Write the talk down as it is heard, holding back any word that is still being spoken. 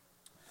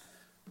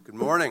Good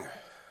morning.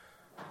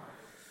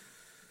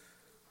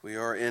 We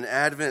are in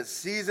Advent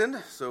season,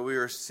 so we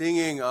are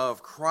singing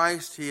of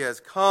Christ. He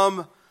has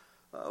come.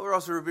 We're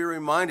also to be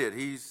reminded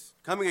He's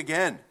coming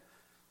again.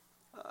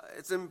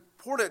 It's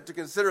important to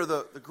consider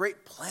the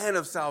great plan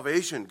of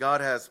salvation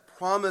God has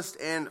promised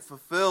and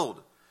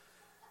fulfilled.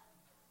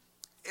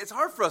 It's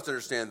hard for us to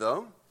understand,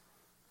 though.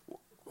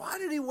 Why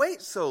did He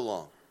wait so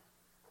long?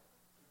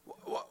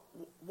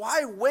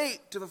 Why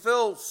wait to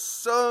fulfill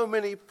so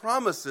many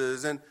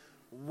promises, and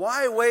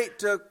why wait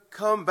to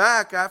come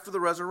back after the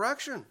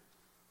resurrection?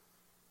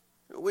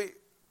 We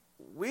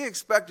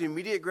expect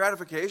immediate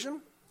gratification.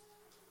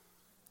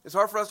 It's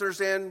hard for us to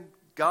understand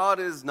God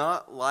is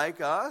not like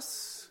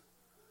us.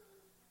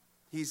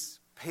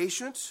 He's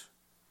patient.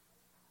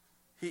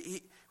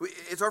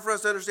 It's hard for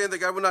us to understand that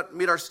God will not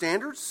meet our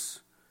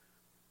standards.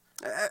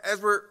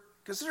 As we're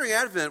considering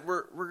Advent,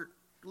 we're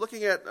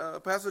looking at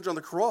a passage on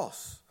the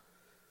cross.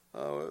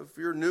 If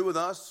you're new with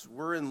us,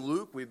 we're in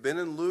Luke. We've been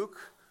in Luke.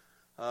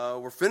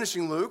 We're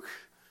finishing Luke.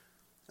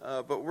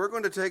 But we're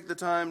going to take the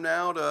time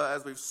now to,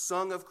 as we've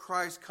sung of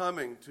Christ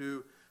coming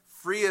to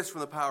free us from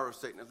the power of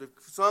Satan, as we've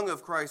sung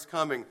of Christ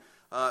coming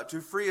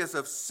to free us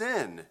of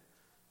sin,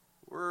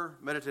 we're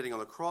meditating on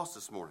the cross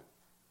this morning.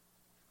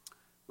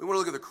 We want to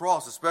look at the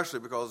cross especially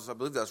because I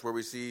believe that's where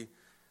we see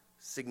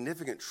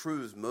significant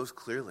truths most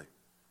clearly.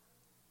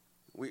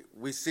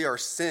 We see our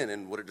sin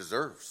and what it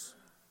deserves.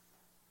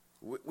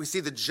 We see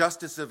the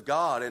justice of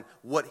God and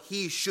what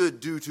He should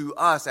do to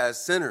us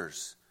as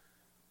sinners.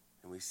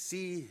 And we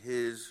see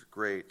His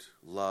great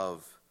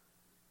love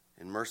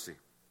and mercy.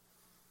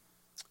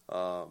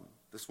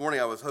 This morning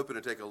I was hoping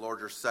to take a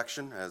larger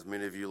section, as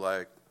many of you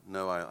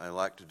know I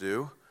like to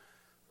do.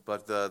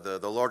 But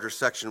the larger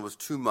section was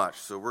too much,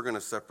 so we're going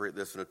to separate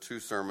this into two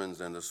sermons,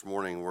 and this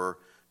morning we're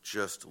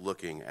just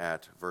looking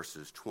at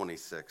verses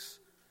 26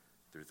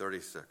 through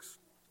 36.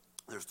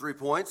 There's 3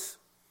 points.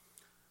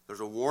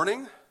 There's a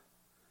warning,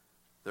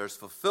 there's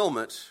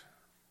fulfillment,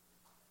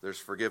 there's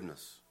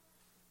forgiveness.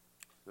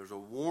 There's a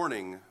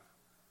warning,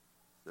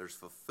 there's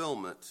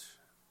fulfillment,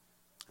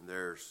 and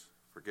there's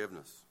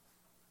forgiveness.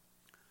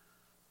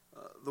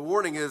 The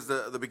warning is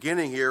the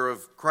beginning here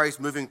of Christ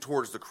moving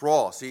towards the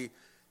cross.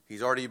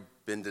 He's already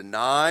been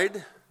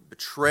denied,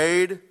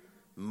 betrayed,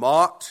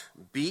 mocked,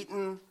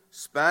 beaten,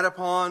 spat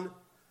upon.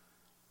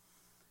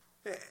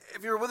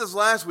 If you were with us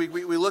last week,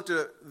 we looked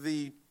at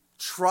the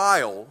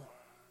trial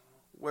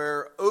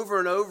where over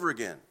and over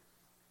again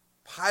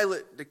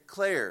Pilate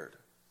declared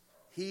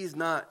he's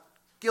not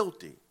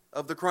guilty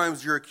of the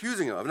crimes you're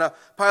accusing him of. Now,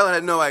 Pilate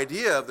had no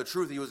idea of the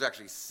truth he was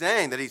actually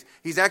saying, that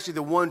he's actually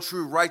the one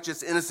true,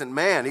 righteous, innocent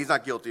man. He's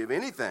not guilty of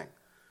anything.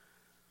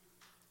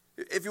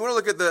 If you want to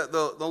look at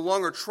the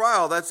longer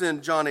trial, that's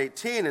in John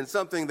 18, and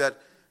something that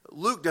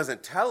Luke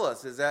doesn't tell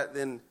us is that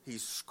then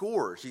he's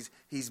scourged.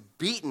 He's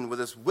beaten with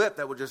this whip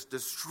that will just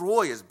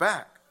destroy his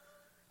back,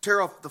 tear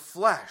off the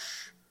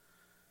flesh.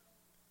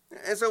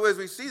 And so as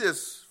we see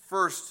this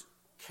first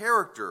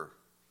character,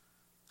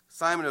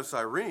 Simon of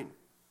Cyrene,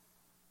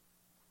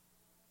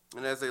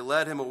 and as they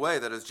led him away,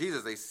 that is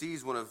Jesus, they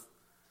seized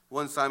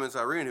one Simon of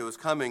Cyrene who was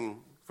coming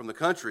from the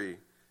country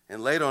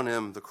and laid on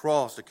him the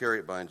cross to carry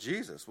it behind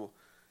Jesus. Well,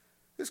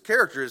 this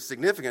character is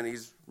significant.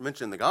 He's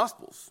mentioned in the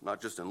Gospels,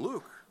 not just in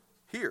Luke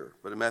here,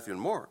 but in Matthew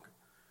and Mark.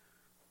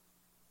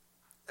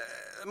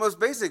 The most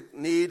basic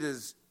need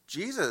is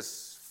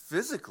Jesus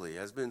physically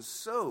has been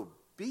so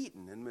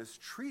beaten and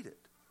mistreated.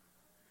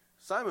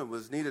 Simon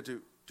was needed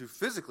to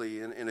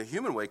physically, in a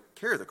human way,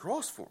 carry the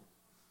cross for him.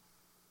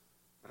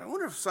 But I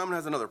wonder if Simon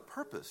has another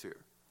purpose here.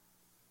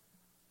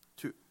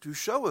 To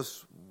show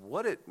us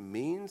what it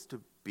means to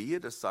be a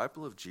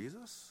disciple of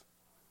Jesus.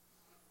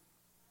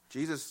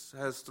 Jesus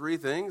has 3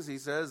 things, he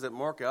says, that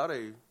mark out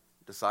a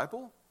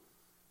disciple.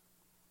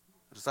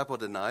 A disciple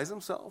denies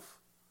himself.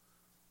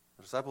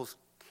 A disciple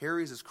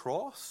carries his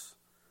cross.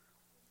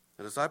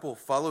 A disciple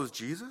follows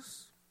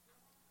Jesus.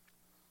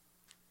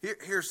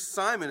 Here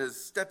Simon is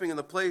stepping in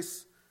the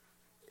place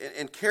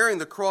and carrying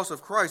the cross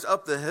of Christ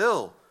up the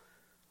hill.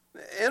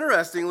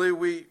 Interestingly,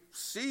 we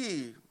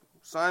see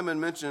Simon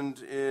mentioned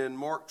in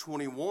Mark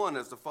 21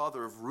 as the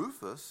father of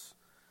Rufus,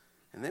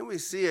 and then we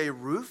see a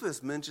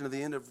Rufus mentioned at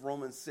the end of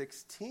Romans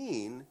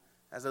 16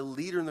 as a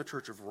leader in the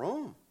Church of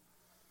Rome.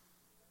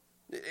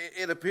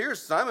 It appears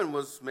Simon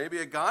was maybe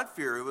a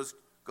God-fearer who was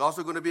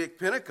also going to be at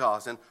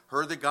Pentecost and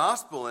heard the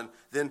gospel and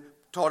then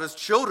taught his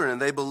children,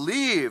 and they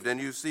believed, and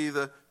you see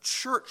the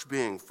church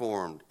being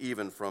formed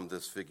even from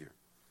this figure.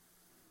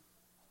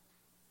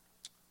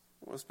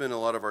 I want to spend a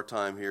lot of our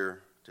time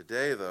here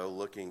today, though,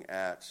 looking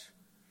at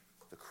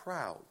the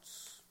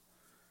crowds.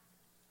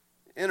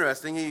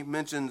 Interesting,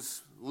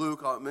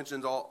 Luke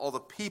mentions all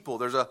the people.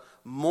 There's a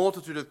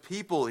multitude of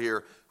people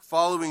here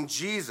following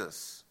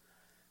Jesus.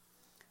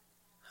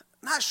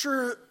 Not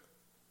sure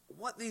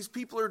what these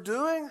people are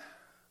doing.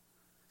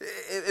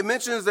 It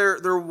mentions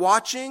they're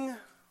watching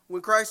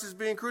when Christ is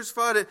being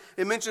crucified.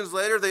 It mentions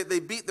later they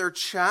beat their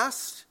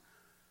chest.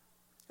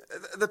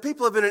 The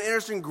people have been an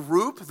interesting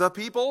group, the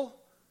people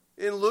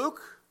in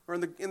Luke, or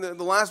in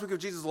the last week of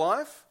Jesus'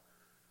 life.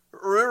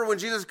 Remember when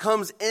Jesus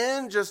comes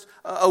in just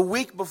a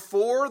week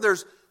before,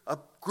 there's a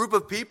group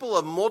of people,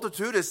 a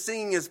multitude is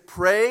singing his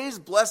praise.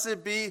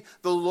 Blessed be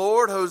the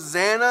Lord,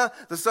 Hosanna,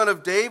 the Son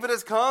of David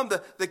has come,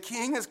 the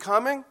King is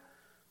coming.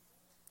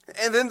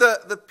 And then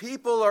the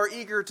people are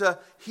eager to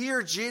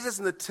hear Jesus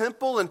in the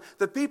temple, and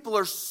the people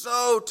are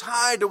so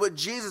tied to what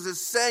Jesus is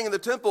saying in the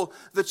temple,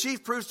 the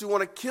chief priests who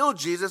want to kill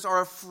Jesus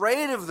are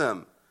afraid of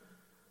them.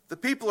 The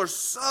people are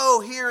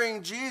so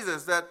hearing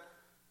Jesus that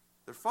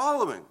they're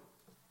following.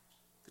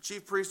 The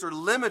chief priests are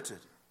limited.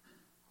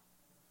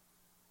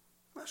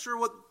 I'm not sure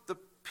what the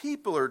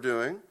people are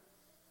doing,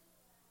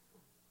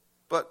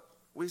 but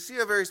we see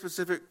a very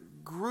specific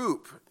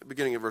group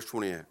beginning in verse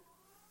 28.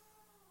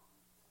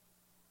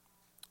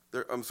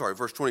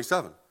 Verse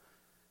 27.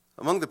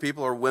 Among the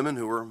people are women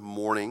who were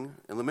mourning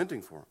and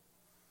lamenting for him.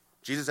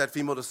 Jesus had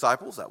female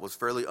disciples. That was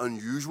fairly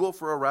unusual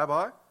for a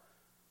rabbi.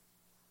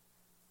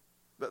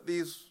 But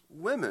these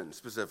women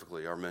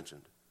specifically are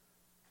mentioned.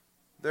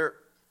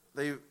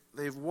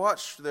 They've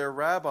watched their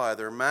rabbi,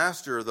 their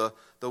master, the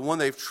one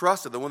they've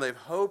trusted, the one they've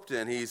hoped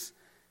in. He's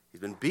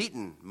been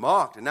beaten,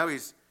 mocked, and now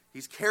he's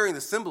carrying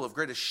the symbol of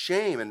greatest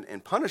shame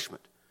and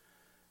punishment.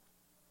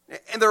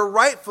 And they're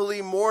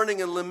rightfully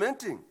mourning and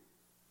lamenting.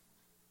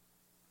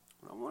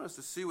 I want us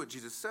to see what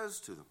Jesus says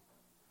to them.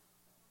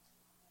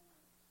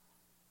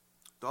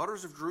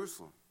 Daughters of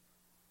Jerusalem,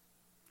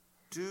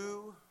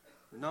 do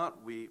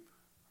not weep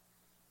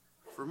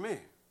for me.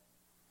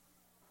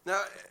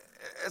 Now,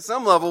 at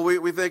some level,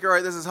 we think, all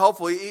right, this is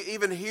helpful.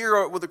 Even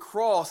here with the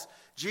cross,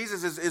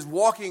 Jesus is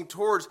walking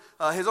towards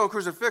his own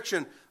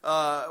crucifixion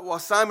while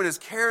Simon is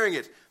carrying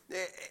it.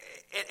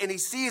 And he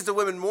sees the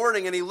women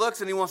mourning, and he looks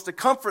and he wants to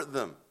comfort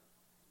them.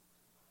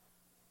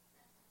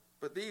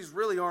 But these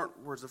really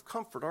aren't words of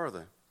comfort, are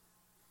they?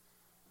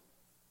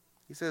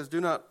 He says, do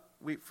not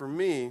weep for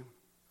me,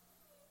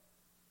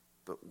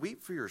 but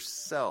weep for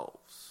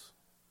yourselves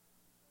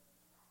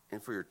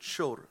and for your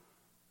children.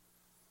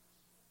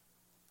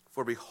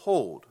 For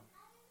behold,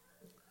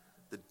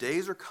 the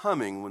days are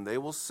coming when they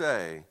will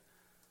say,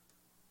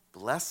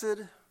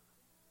 blessed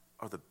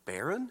are the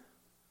barren,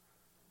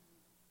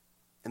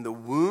 and the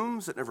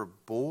wombs that never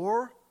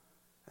bore,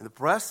 and the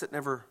breasts that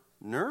never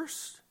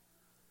nursed.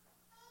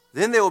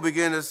 Then they will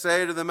begin to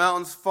say to the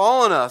mountains,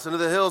 fall on us, and to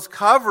the hills,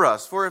 cover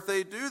us. For if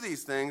they do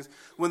these things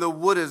when the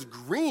wood is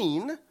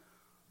green,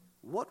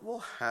 what will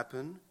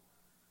happen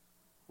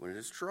when it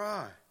is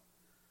dry?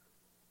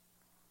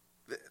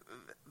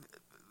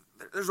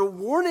 There's a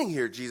warning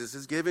here Jesus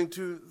is giving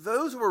to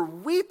those who are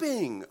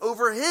weeping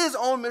over his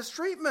own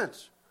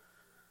mistreatment.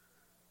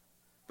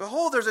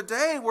 Behold, there's a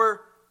day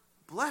where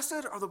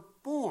blessed are the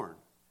born.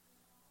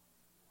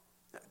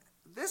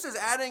 This is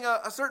adding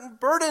a certain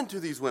burden to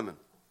these women.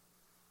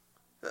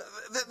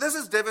 This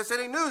is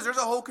devastating news. There's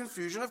a whole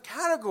confusion of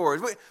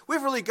categories.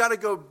 We've really got to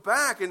go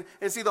back and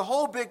see the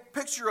whole big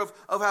picture of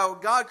how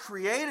God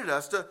created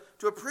us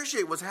to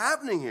appreciate what's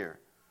happening here.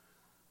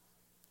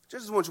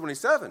 Genesis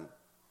 1:27.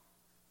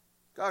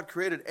 God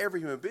created every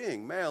human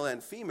being, male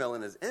and female,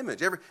 in his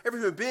image. Every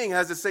human being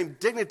has the same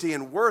dignity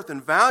and worth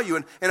and value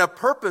and a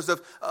purpose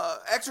of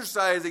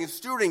exercising and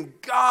stewarding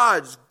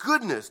God's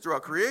goodness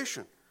throughout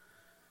creation.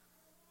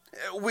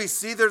 We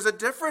see there's a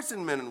difference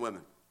in men and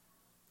women.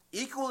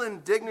 Equal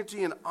in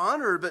dignity and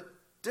honor, but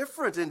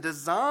different in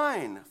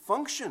design,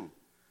 function.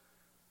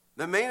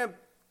 The main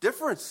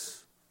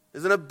difference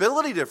is an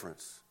ability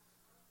difference.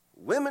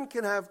 Women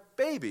can have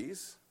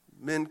babies,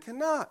 men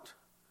cannot.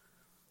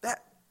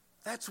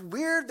 That's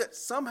weird that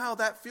somehow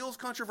that feels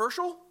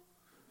controversial.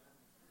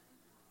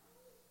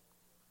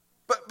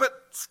 But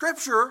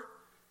Scripture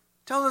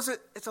tells us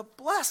it's a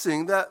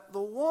blessing that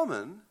the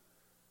woman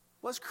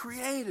was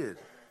created,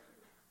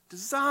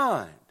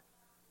 designed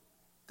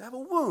to have a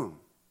womb,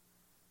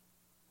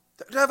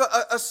 to have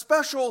a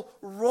special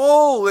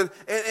role and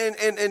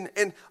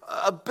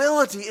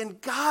ability in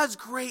God's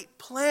great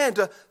plan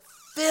to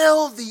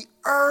fill the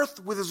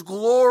earth with his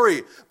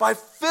glory by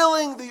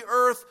filling the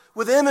earth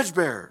with image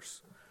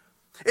bearers.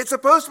 It's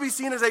supposed to be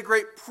seen as a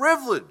great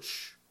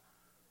privilege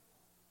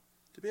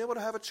to be able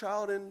to have a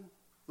child in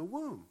the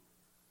womb.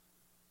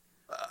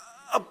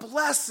 A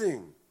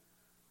blessing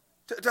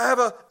to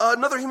have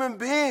another human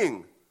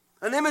being,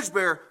 an image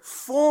bearer,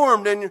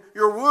 formed in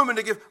your womb and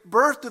to give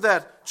birth to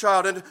that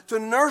child and to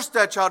nurse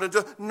that child and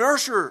to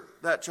nurture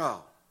that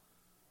child.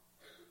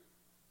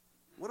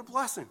 What a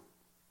blessing.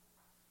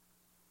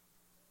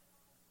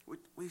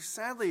 We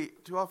sadly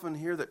too often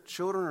hear that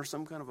children are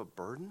some kind of a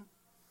burden,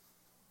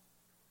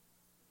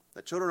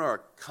 that children are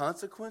a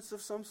consequence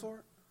of some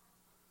sort.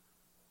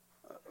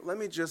 Let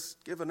me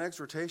just give an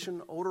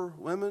exhortation. Older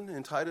women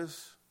in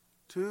Titus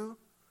 2,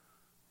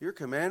 you're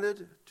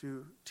commanded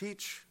to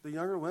teach the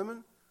younger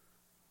women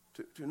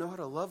to know how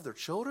to love their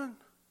children.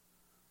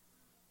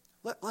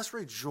 Let's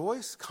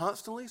rejoice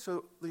constantly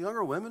so the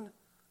younger women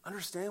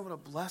understand what a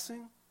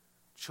blessing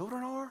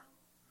children are.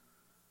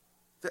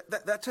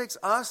 That takes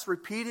us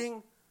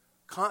repeating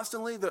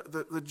constantly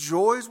the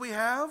joys we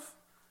have.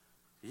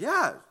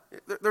 Yeah,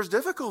 there's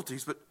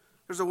difficulties, but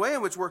There's a way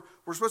in which we're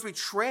supposed to be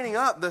training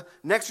up the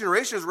next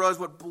generation to realize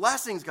what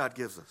blessings God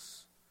gives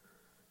us.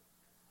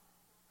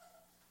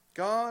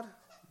 God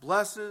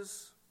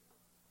blesses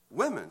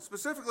women,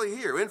 specifically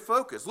here, in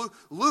focus.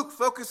 Luke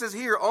focuses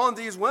here on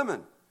these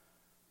women.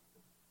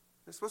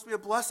 It's supposed to be a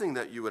blessing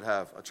that you would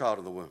have a child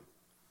in the womb.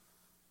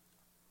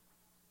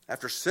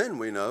 After sin,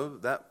 we know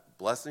that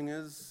blessing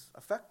is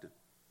affected.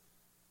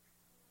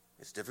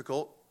 It's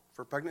difficult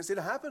for pregnancy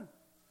to happen.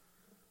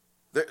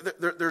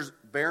 There's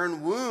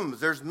barren wombs.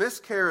 There's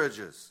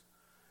miscarriages.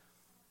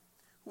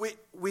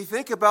 We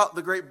think about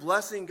the great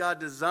blessing God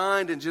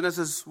designed in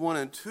Genesis 1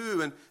 and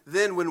 2, and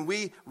then when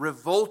we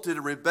revolted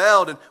and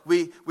rebelled, and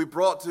we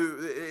brought to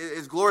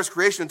His glorious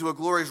creation into a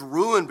glorious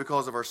ruin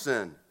because of our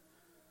sin.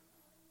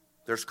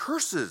 There's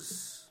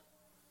curses.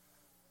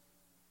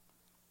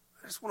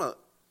 I just want to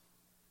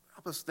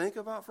help us think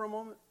about for a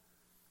moment.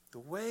 The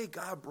way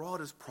God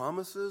brought His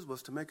promises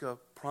was to make a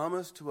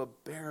promise to a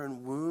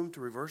barren womb to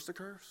reverse the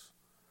curse.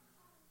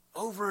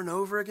 Over and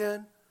over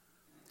again.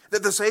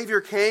 That the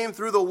Savior came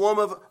through the womb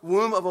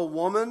of a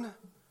woman.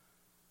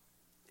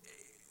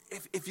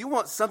 If you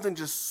want something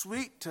just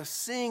sweet to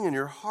sing in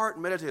your heart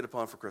and meditate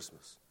upon for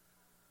Christmas,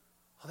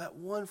 that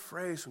one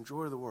phrase from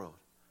Joy to the World.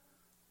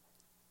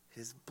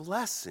 His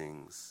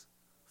blessings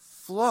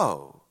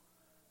flow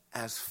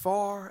as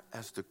far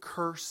as the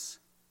curse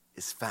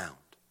is found.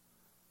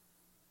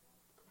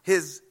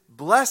 His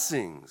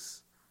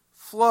blessings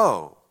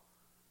flow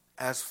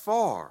as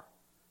far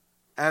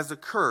as the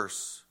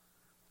curse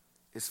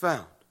is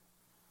found.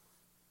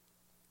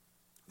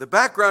 The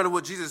background of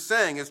what Jesus is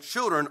saying is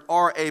children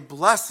are a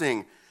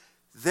blessing.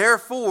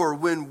 Therefore,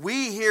 when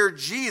we hear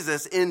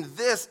Jesus in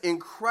this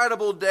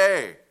incredible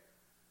day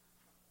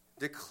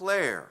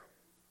declare,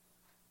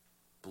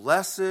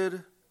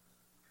 blessed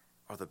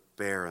are the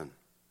barren,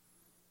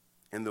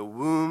 and the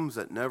wombs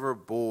that never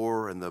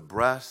bore, and the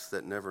breasts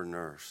that never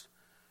nursed,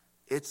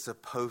 it's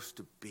supposed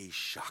to be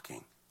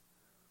shocking.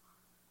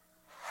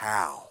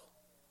 How?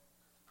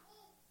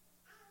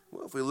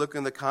 Well, if we look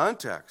in the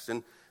context,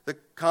 and the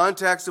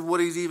context of what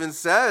he even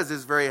says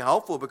is very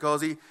helpful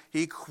because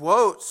he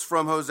quotes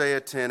from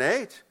Hosea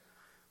 10:8.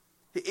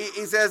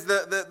 He says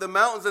the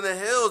mountains and the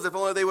hills, if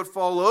only they would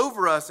fall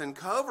over us and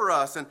cover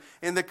us. And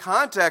in the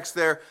context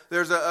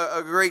there's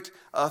a great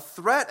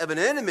threat of an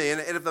enemy. And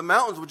if the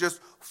mountains would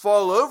just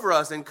fall over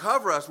us and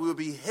cover us, we would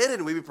be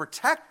hidden, we'd be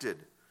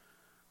protected.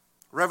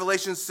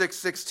 Revelation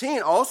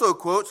 6:16 also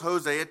quotes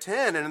Hosea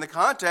 10. And in the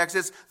context,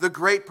 it's the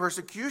great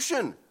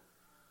persecution.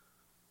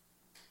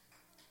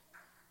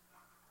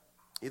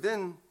 He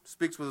then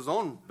speaks with his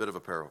own bit of a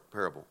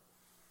parable.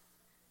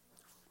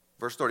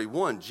 Verse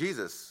 31,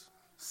 Jesus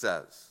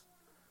says,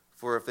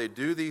 for if they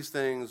do these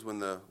things when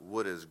the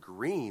wood is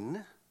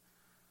green,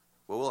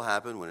 what will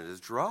happen when it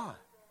is dry?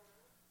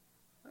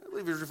 I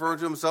believe he's referring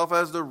to himself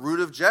as the root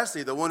of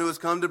Jesse, the one who has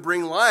come to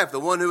bring life, the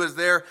one who is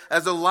there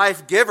as a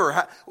life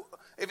giver.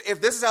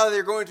 If this is how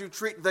they're going to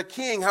treat the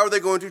king, how are they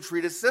going to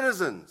treat his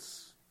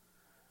citizens?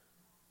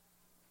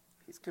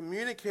 He's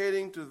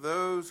communicating to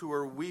those who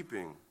are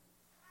weeping.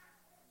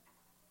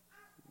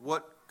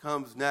 What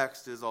comes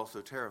next is also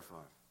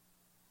terrifying.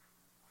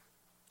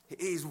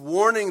 He's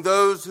warning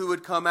those who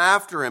would come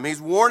after him.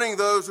 He's warning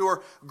those who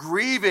are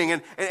grieving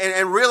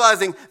and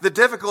realizing the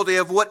difficulty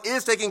of what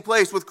is taking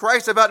place with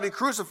Christ about to be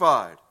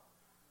crucified.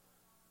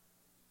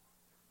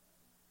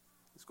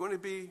 It's going to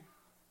be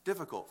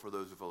difficult for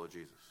those who follow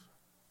Jesus.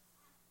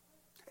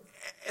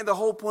 And the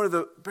whole point of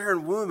the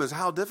barren womb is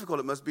how difficult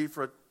it must be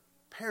for a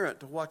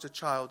parent to watch a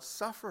child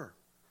suffer.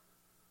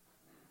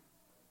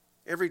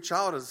 Every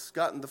child has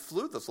gotten the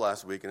flu this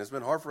last week, and it's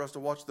been hard for us to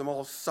watch them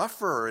all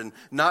suffer and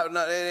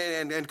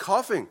and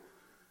coughing.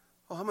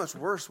 Oh, how much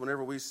worse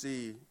whenever we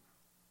see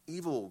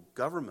evil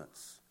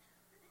governments,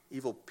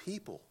 evil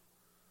people,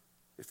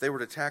 if they were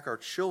to attack our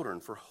children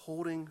for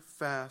holding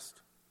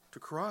fast to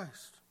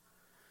Christ.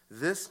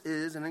 This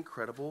is an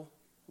incredible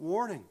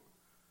warning.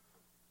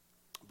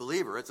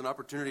 Believer, it's an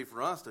opportunity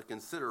for us to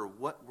consider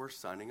what we're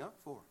signing up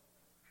for.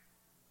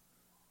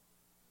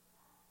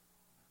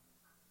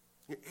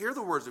 Hear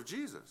the words of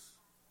Jesus.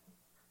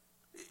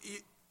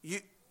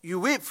 You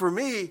weep for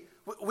me,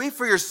 weep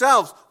for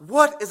yourselves.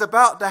 What is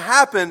about to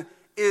happen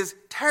is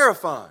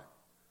terrifying.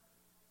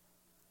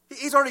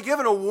 He's already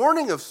given a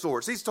warning of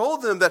sorts. He's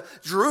told them that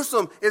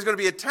Jerusalem is going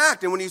to be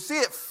attacked, and when you see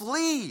it,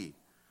 flee.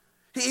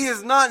 He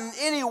has not in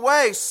any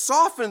way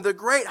softened the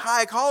great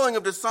high calling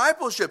of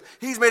discipleship.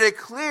 He's made it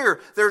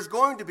clear there's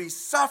going to be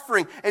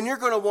suffering, and you're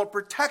going to want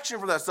protection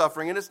for that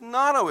suffering, and it's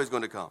not always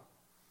going to come.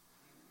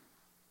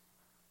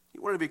 He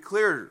wanted to be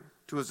clear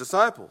to his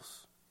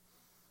disciples.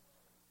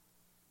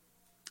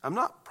 I'm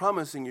not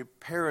promising you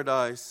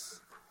paradise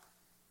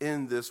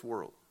in this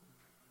world.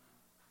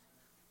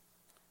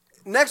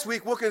 Next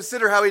week, we'll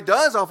consider how he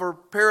does offer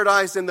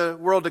paradise in the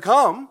world to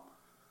come.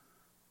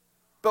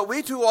 But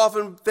we too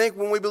often think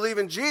when we believe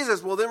in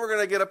Jesus, well, then we're going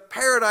to get a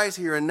paradise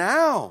here and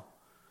now.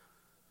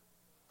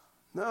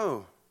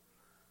 No.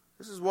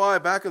 This is why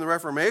back in the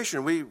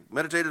Reformation, we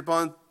meditated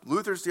upon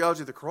Luther's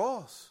theology of the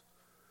cross.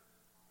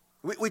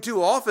 We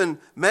too often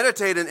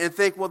meditate and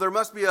think, well, there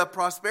must be a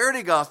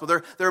prosperity gospel.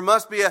 There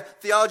must be a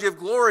theology of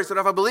glory, so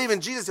that if I believe in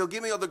Jesus, he'll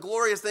give me all the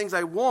glorious things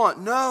I want.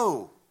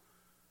 No.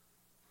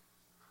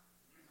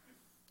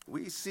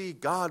 We see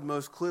God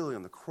most clearly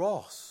on the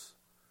cross,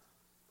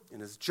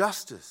 in his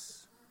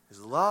justice,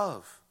 his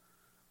love,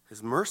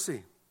 his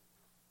mercy.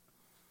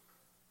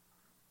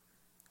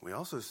 We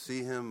also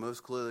see him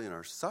most clearly in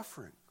our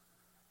suffering,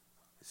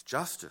 his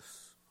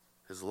justice,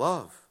 his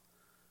love,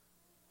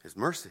 his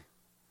mercy.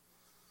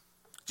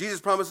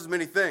 Jesus promises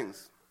many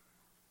things.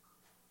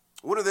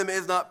 One of them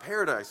is not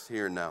paradise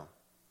here and now.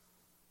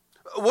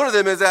 One of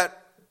them is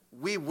that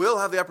we will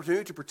have the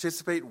opportunity to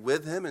participate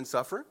with him in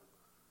suffering.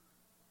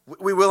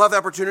 We will have the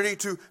opportunity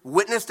to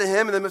witness to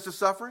him in the midst of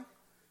suffering.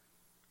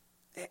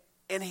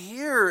 And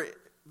here,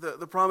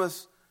 the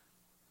promise,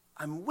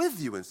 I'm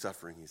with you in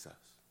suffering, he says.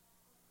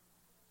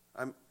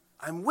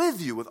 I'm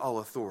with you with all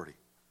authority,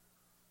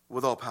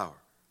 with all power.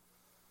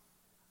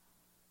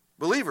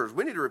 Believers,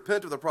 we need to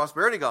repent of the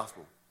prosperity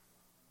gospel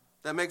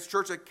that makes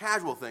church a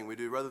casual thing we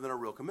do rather than a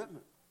real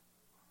commitment.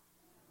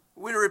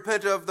 We need to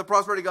repent of the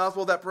prosperity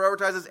gospel that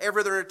prioritizes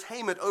every other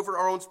entertainment over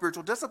our own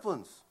spiritual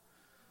disciplines.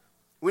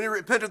 We need to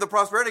repent of the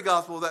prosperity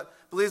gospel that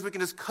believes we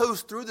can just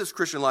coast through this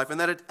Christian life and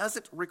that it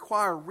doesn't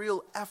require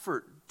real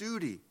effort,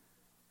 duty,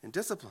 and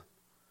discipline.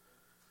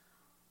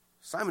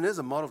 Simon is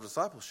a model of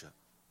discipleship.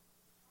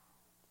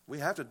 We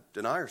have to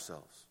deny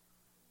ourselves,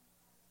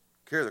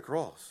 carry the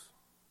cross,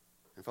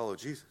 and follow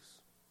Jesus.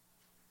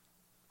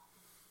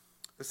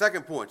 The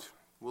second point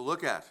we'll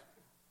look at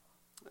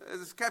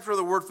is capture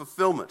the word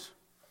fulfillment.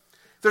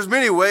 There's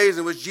many ways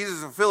in which Jesus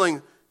is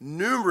fulfilling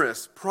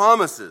numerous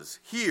promises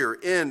here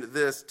in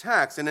this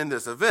text and in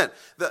this event.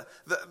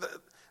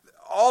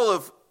 All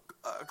of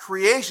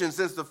creation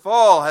since the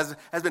fall has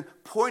been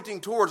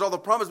pointing towards, all the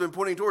promise has been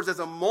pointing towards as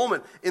a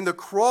moment in the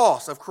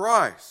cross of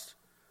Christ.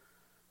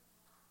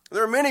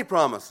 There are many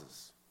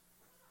promises.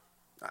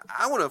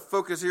 I want to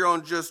focus here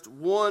on just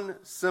one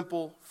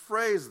simple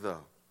phrase,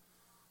 though.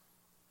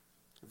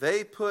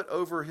 They put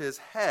over his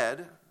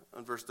head,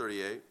 on verse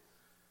 38,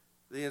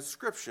 the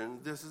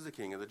inscription, "This is the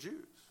King of the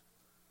Jews."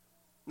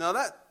 Now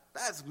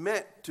that's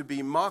meant to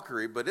be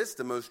mockery, but it's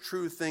the most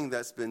true thing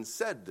that's been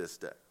said this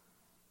day.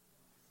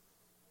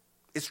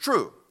 It's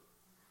true.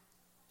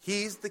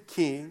 He's the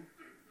King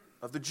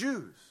of the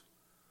Jews.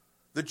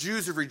 The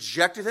Jews have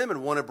rejected him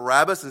and wanted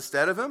Barabbas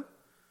instead of him.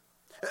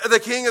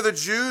 The King of the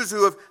Jews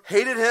who have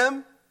hated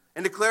him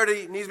and declared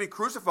he needs to be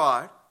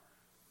crucified.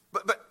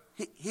 But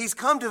he's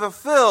come to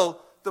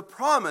fulfill the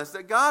promise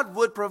that God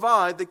would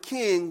provide the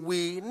king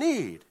we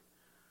need.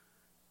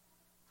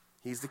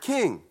 He's the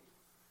king.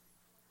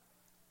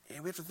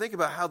 And we have to think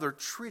about how they're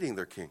treating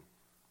their king.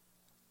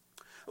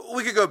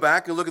 We could go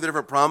back and look at the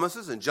different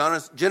promises. In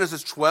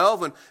Genesis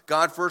 12, when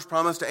God first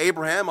promised to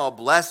Abraham, I'll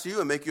bless you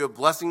and make you a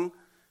blessing,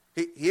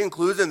 he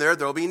includes in there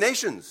will be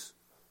nations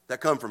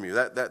that come from you.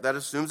 That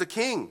assumes a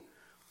king.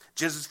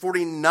 Genesis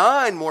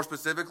 49, more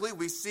specifically,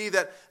 we see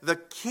that the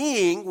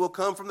king will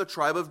come from the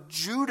tribe of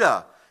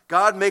Judah.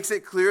 God makes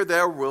it clear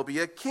there will be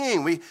a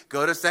king. We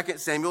go to 2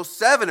 Samuel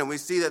 7, and we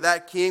see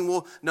that king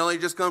will not only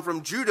just come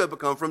from Judah, but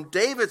come from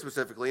David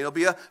specifically. And he'll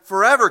be a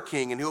forever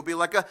king, and he'll be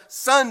like a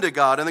son to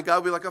God, and then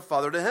God will be like a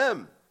father to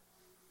him.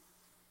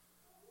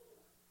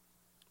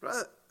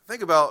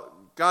 Think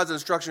about God's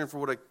instruction for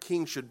what a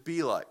king should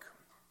be like.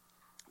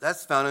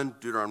 That's found in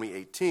Deuteronomy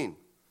 18.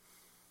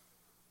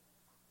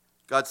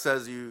 God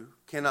says you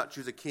cannot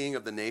choose a king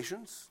of the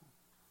nations,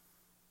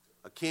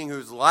 a king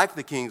who's like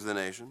the kings of the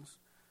nations.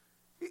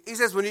 He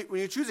says when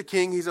you choose a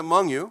king, he's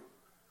among you,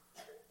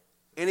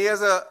 and he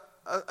has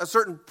a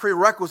certain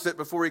prerequisite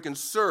before he can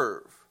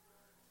serve.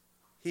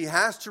 He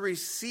has to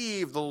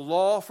receive the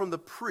law from the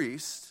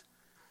priest,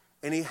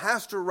 and he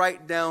has to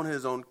write down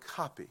his own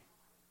copy.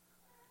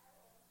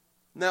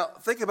 Now,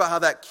 think about how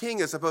that king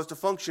is supposed to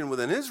function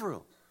within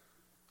Israel.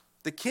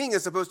 The king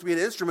is supposed to be an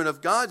instrument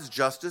of God's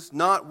justice,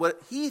 not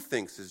what he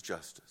thinks is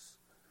justice.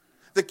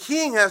 The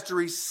king has to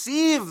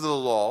receive the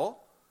law.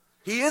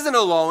 He isn't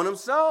a law in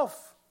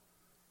himself.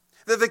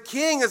 That the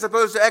king is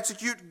supposed to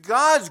execute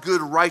God's good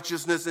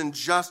righteousness and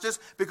justice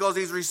because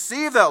he's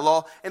received that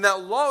law, and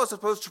that law is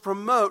supposed to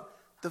promote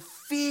the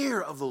fear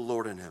of the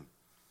Lord in him.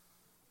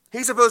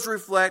 He's supposed to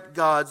reflect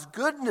God's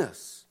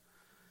goodness.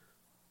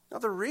 Now,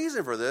 the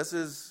reason for this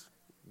is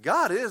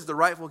God is the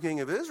rightful king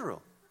of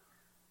Israel.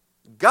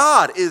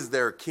 God is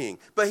their king,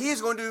 but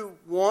he's going to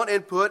want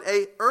and put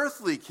an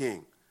earthly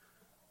king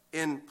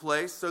in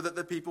place so that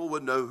the people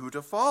would know who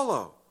to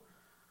follow.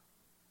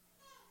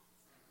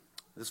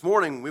 This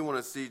morning, we want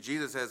to see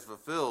Jesus has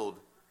fulfilled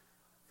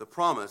the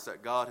promise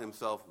that God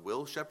himself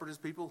will shepherd his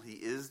people. He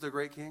is the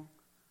great king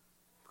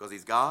because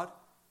he's God,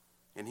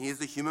 and he is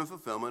the human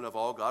fulfillment of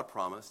all God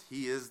promised.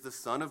 He is the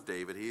son of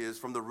David. He is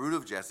from the root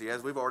of Jesse,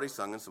 as we've already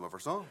sung in some of our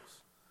songs.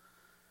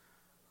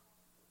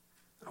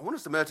 I want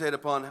us to meditate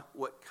upon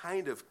what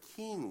kind of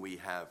king we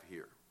have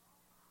here.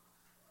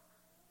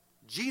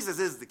 Jesus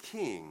is the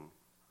king.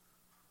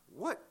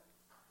 What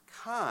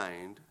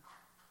kind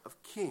of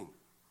king?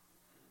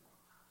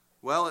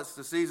 Well, it's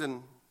the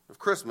season of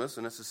Christmas,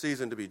 and it's a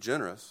season to be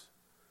generous.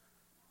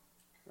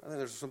 I think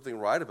there's something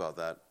right about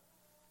that.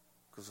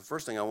 Because the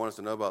first thing I want us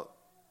to know about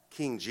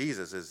King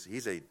Jesus is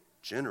he's a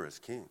generous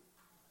king.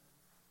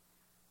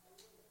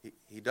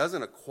 He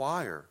doesn't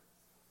acquire.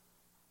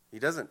 He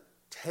doesn't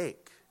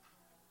take.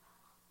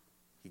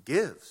 He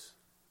gives.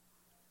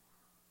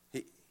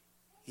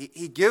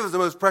 He gives the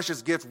most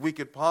precious gift we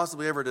could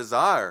possibly ever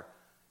desire.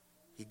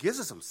 He gives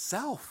us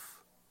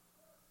himself.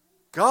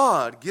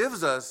 God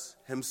gives us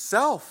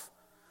himself.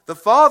 The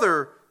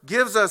Father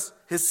gives us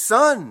his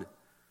Son.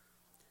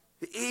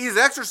 He's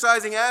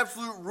exercising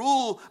absolute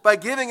rule by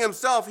giving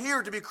himself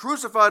here to be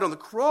crucified on the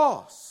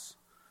cross.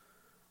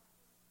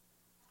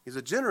 He's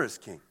a generous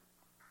king.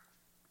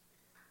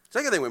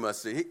 Second thing we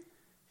must see,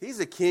 he's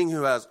a king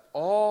who has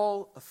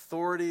all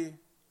authority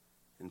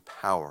and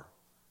power.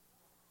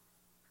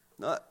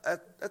 Now,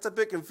 that's a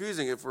bit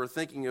confusing if we're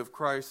thinking of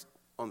Christ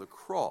on the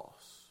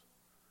cross,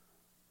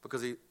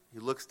 because he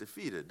looks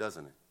defeated,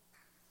 doesn't he?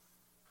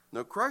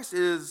 No, Christ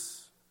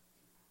is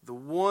the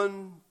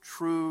one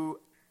true,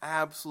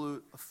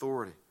 absolute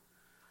authority.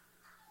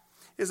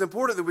 It's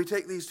important that we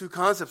take these two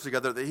concepts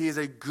together, that he is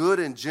a good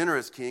and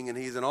generous king, and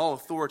he's an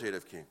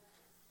all-authoritative king.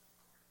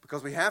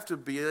 Because we have to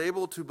be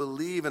able to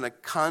believe in a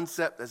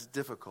concept that's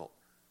difficult.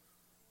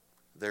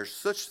 There's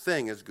such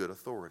thing as good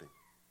authority.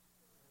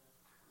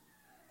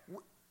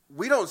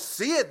 We don't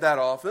see it that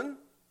often.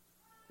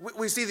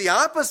 We see the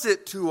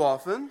opposite too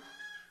often.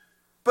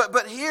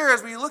 But here,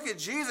 as we look at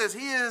Jesus,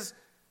 he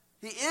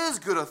is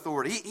good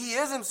authority. He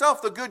is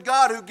himself the good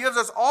God who gives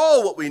us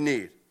all what we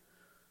need.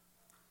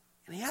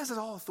 And he has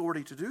all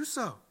authority to do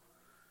so.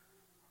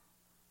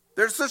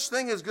 There's such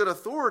thing as good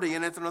authority,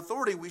 and it's an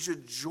authority we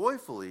should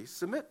joyfully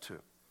submit to.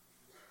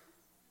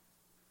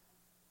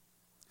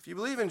 If you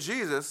believe in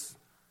Jesus,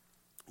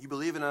 you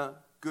believe in a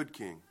good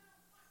king,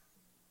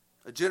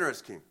 a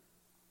generous king,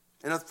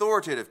 an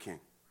authoritative king.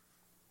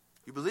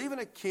 You believe in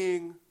a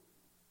king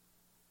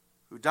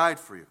who died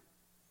for you.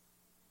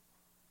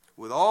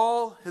 With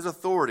all his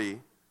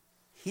authority,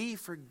 he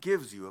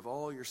forgives you of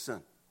all your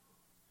sin.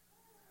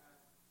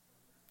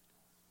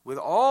 With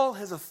all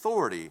his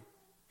authority,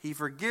 he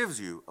forgives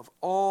you of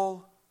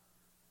all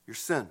your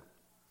sin.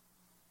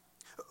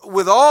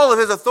 With all of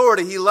his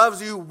authority, he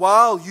loves you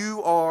while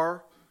you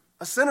are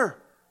a sinner.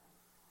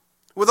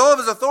 With all of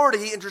his authority,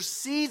 he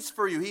intercedes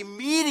for you. He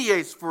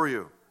mediates for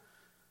you.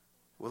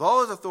 With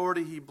all his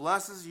authority, he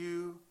blesses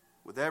you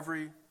with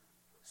every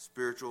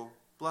spiritual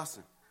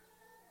blessing.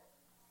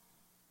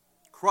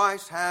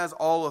 Christ has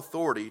all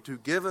authority to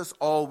give us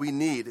all we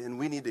need, and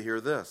we need to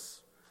hear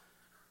this.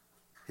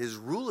 His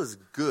rule is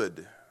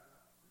good.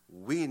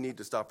 We need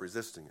to stop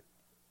resisting it.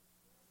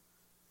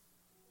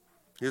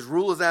 His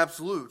rule is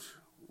absolute.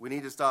 We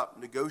need to stop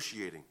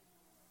negotiating.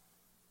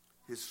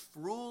 His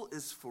rule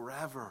is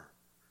forever.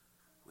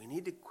 We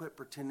need to quit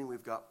pretending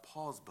we've got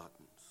pause buttons.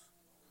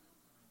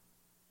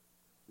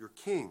 Your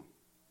king.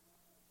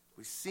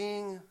 We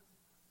sing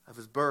of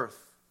his birth.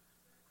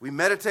 We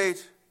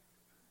meditate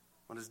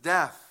on his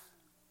death.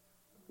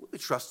 We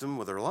trust him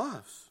with our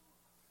lives.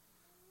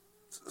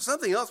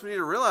 Something else we need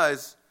to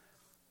realize,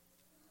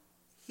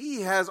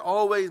 he has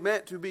always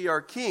meant to be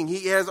our king.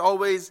 He has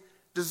always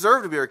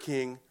deserved to be our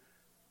king.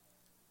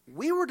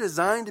 We were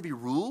designed to be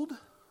ruled.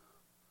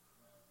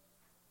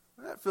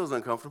 That feels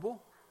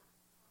uncomfortable.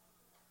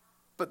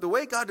 But the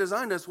way God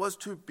designed us was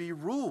to be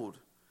ruled.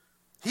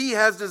 He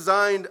has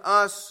designed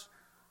us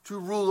to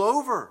rule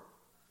over.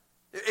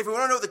 If we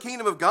want to know what the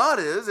kingdom of God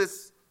is,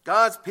 it's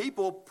God's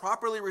people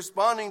properly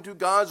responding to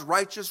God's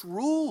righteous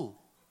rule.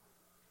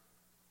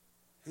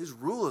 His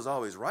rule is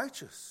always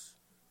righteous.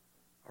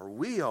 Are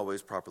we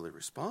always properly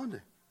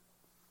responding?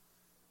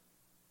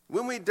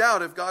 When we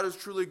doubt if God is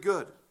truly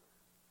good,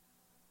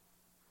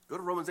 go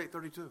to Romans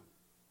 8:32.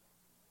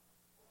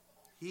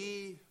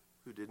 He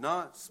who did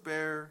not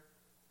spare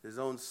his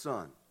own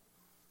son,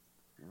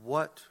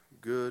 what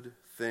good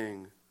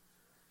thing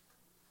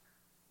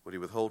would he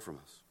withhold from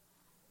us?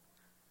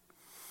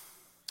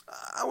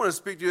 I want to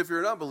speak to you if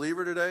you're an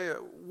unbeliever today.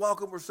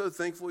 Welcome. We're so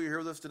thankful you're here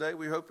with us today.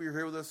 We hope you're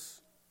here with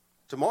us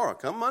tomorrow.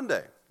 Come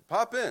Monday.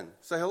 Pop in.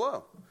 Say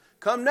hello.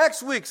 Come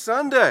next week,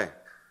 Sunday.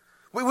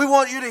 We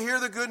want you to hear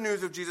the good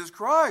news of Jesus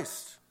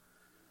Christ.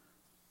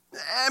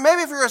 And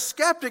maybe if you're a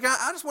skeptic,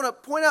 I just want to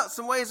point out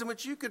some ways in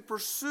which you could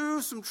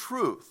pursue some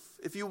truth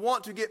if you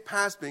want to get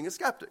past being a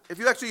skeptic. If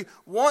you actually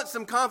want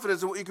some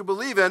confidence in what you can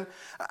believe in,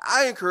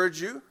 I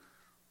encourage you,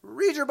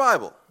 read your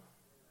Bible.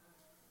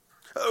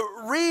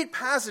 Read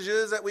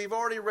passages that we've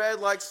already read,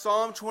 like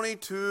Psalm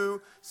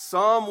 22,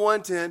 Psalm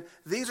 110.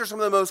 These are some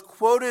of the most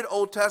quoted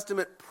Old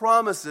Testament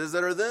promises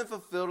that are then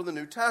fulfilled in the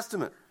New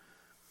Testament.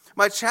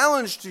 My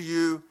challenge to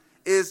you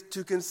is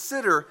to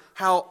consider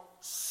how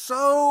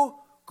so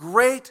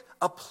great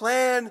a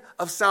plan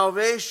of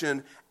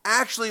salvation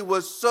actually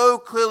was so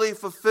clearly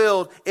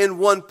fulfilled in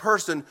one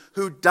person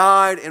who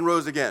died and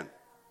rose again.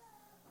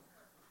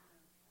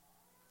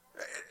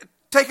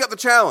 Take up the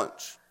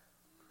challenge.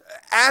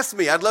 Ask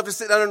me. I'd love to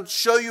sit down and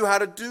show you how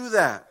to do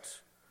that.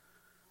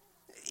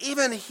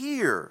 Even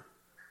here,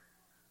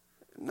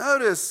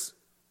 notice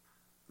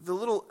the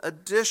little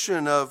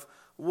addition of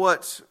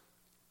what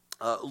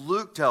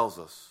Luke tells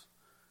us.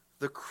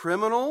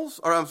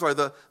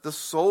 The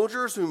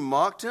soldiers who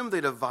mocked him,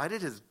 they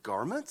divided his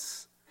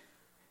garments.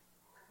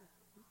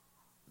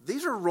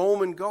 These are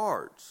Roman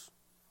guards.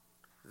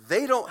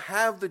 They don't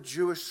have the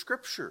Jewish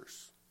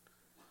scriptures.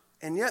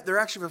 And yet they're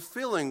actually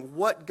fulfilling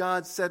what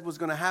God said was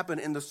going to happen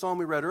in the psalm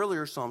we read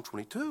earlier, Psalm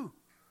 22.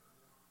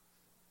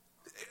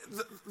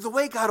 The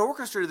way God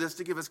orchestrated this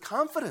to give us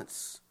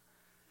confidence.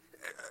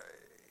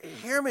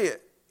 Hear me,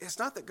 it's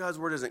not that God's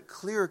word isn't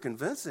clear or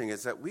convincing,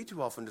 it's that we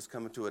too often just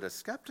come into it as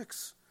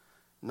skeptics,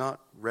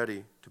 not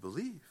ready to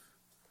believe.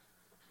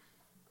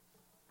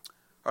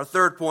 Our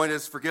third point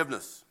is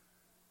forgiveness.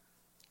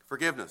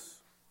 Forgiveness.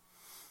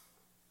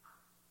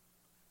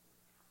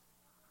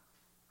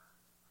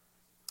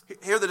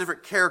 Here are the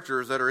different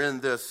characters that are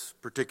in this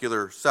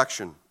particular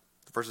section,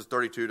 verses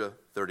 32 to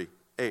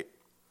 38.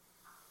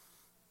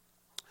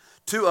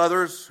 2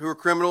 others who were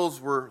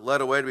criminals were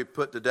led away to be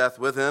put to death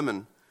with him,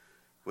 and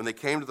when they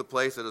came to the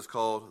place that is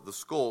called the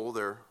Skull,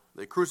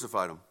 they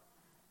crucified him.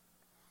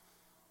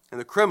 And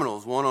the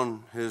criminals, one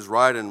on his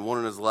right and one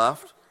on his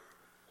left.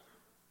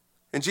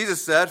 And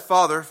Jesus said,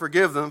 "Father,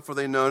 forgive them, for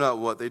they know not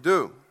what they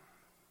do."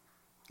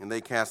 And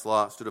they cast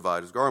lots to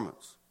divide his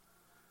garments.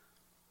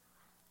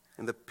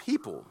 And the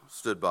people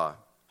stood by,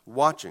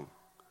 watching.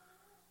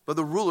 But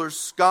the rulers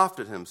scoffed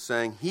at him,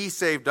 saying, "He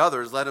saved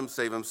others, let him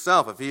save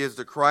himself, if he is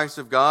the Christ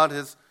of God,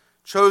 his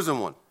chosen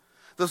one."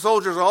 The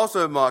soldiers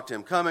also mocked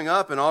him, coming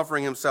up and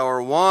offering him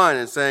sour wine,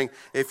 and saying,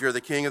 "If you're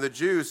the king of the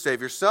Jews,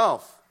 save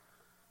yourself."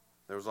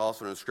 There was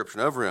also an inscription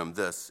over him,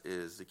 "This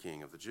is the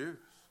King of the Jews."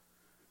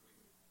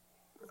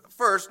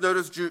 First,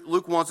 notice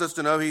Luke wants us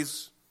to know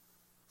he's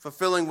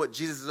fulfilling what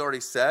Jesus has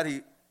already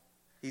said.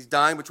 He's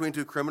dying between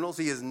 2 criminals.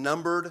 He is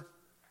numbered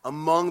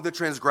among the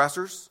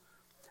transgressors.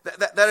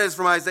 That is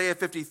from Isaiah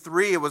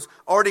 53. It was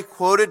already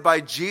quoted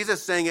by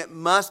Jesus saying it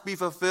must be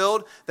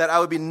fulfilled that I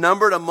would be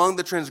numbered among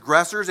the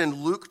transgressors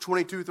in Luke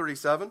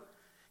 22:37.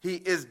 He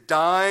is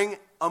dying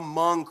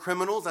among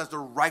criminals as the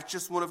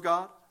righteous one of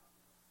God.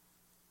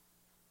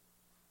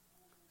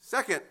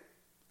 Second,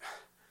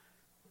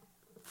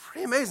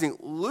 pretty amazing.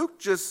 Luke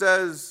just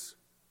says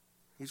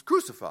he's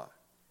crucified.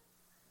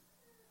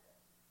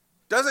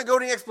 Doesn't go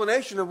to any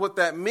explanation of what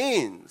that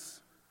means.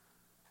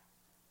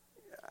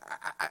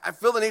 I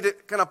feel the need to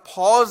kind of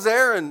pause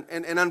there and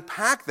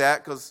unpack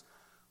that, because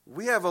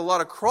we have a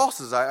lot of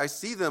crosses. I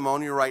see them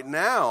on you right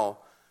now.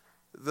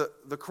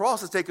 The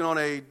cross has taken on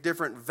a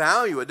different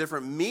value, a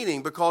different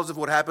meaning because of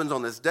what happens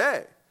on this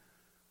day.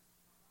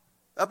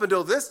 Up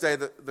until this day,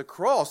 the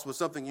cross was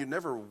something you'd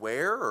never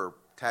wear or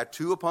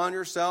tattoo upon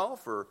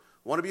yourself or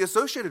want to be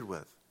associated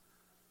with.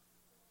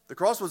 The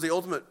cross was the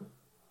ultimate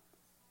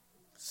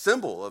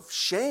symbol of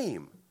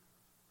shame,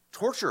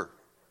 torture,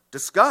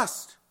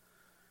 disgust.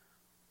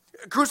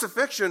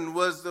 Crucifixion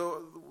was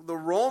the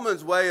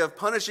Romans' way of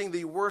punishing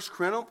the worst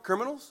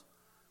criminals.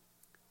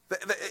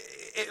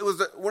 It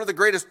was one of the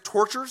greatest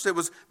tortures. It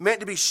was meant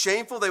to be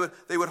shameful.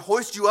 They would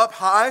hoist you up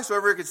high so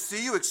everyone could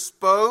see you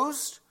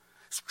exposed,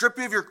 strip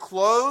you of your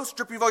clothes,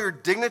 strip you of all your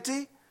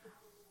dignity,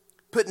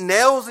 put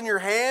nails in your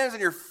hands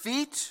and your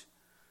feet.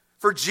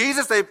 For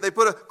Jesus, they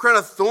put a crown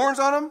of thorns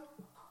on him.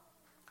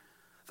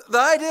 The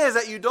idea is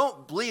that you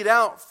don't bleed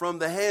out from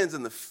the hands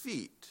and the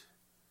feet.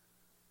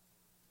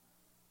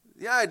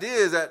 The idea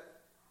is that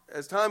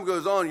as time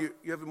goes on, you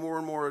have a more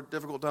and more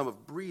difficult time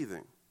of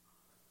breathing.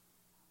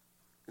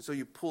 And so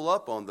you pull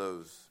up on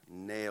those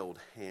nailed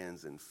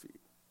hands and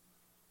feet,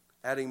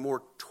 adding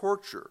more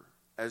torture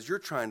as you're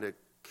trying to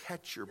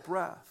catch your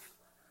breath.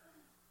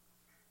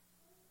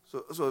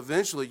 So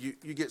eventually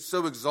you get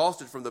so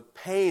exhausted from the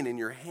pain in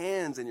your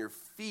hands and your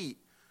feet,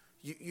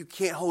 you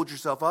can't hold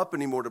yourself up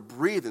anymore to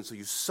breathe, and so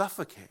you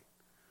suffocate.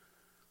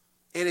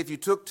 And if you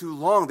took too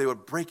long, they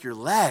would break your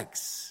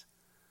legs.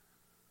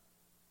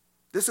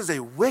 This is a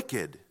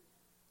wicked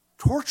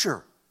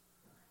torture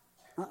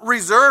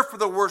reserved for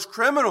the worst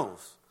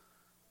criminals.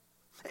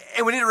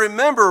 And we need to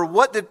remember,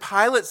 what did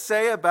Pilate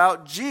say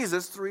about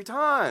Jesus 3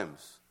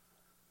 times?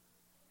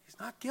 He's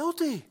not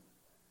guilty.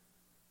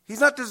 He's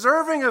not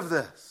deserving of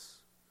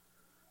this.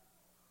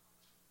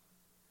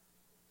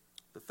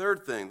 The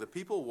third thing, the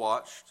people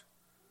watched.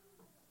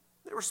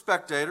 They were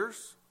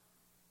spectators.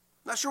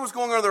 Not sure what's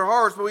going on in their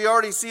hearts, but we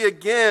already see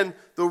again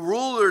the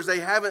rulers,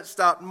 they haven't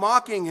stopped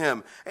mocking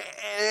him.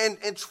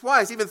 And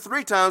twice, even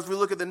 3 times, we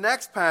look at the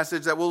next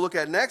passage that we'll look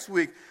at next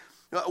week.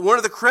 One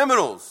of the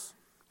criminals,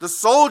 the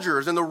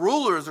soldiers, and the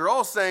rulers are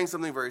all saying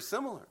something very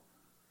similar.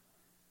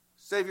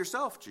 Save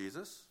yourself,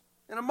 Jesus,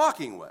 in a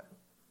mocking way.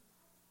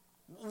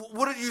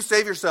 Wouldn't you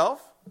save yourself?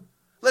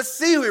 Let's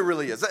see who he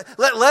really is.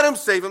 Let him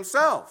save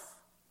himself.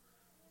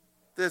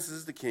 This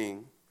is the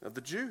King of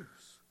the Jews.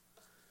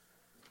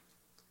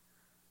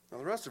 Now,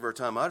 the rest of our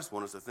time, I just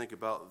want us to think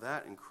about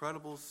that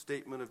incredible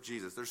statement of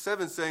Jesus. There's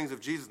 7 sayings of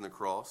Jesus on the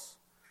cross.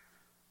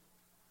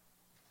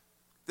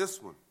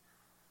 This one,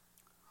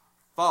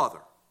 Father,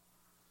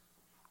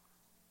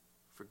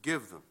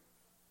 forgive them,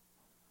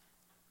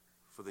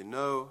 for they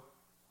know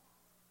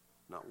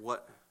not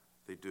what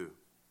they do.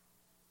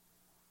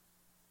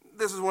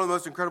 This is one of the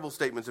most incredible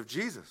statements of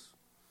Jesus.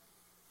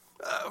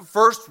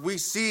 First, we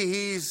see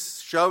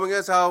he's showing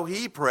us how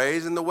he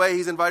prays and the way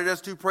he's invited us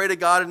to pray to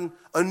God in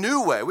a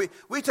new way.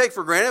 We take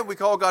for granted, we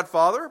call God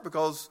Father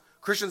because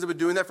Christians have been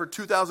doing that for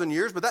 2,000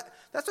 years, but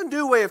that's a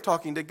new way of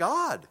talking to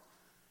God,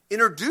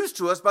 introduced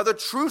to us by the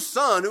true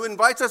Son who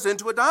invites us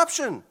into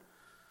adoption.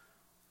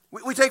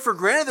 We take for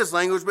granted this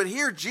language, but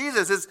here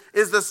Jesus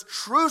is this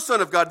true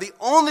Son of God, the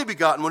only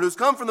begotten one who's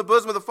come from the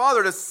bosom of the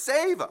Father to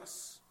save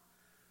us.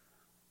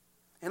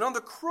 And on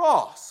the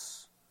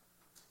cross,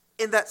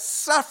 in that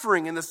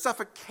suffering and the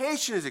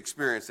suffocation he's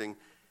experiencing,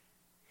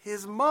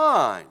 his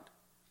mind,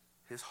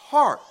 his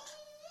heart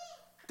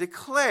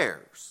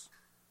declares,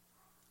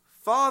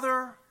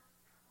 Father,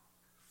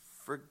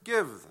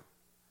 forgive them.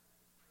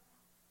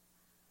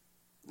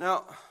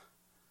 Now,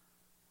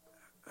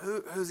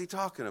 who's he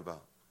talking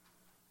about?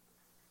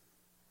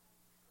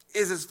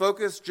 Is his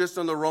focus just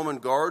on the Roman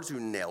guards who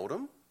nailed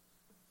him?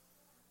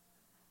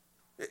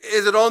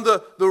 Is it on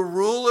the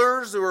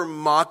rulers who are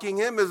mocking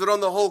him? Is it on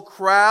the whole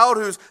crowd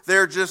who's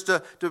there just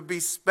to be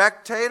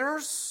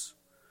spectators?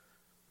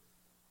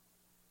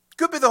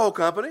 Could be the whole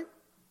company.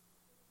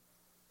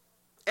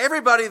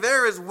 Everybody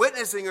there is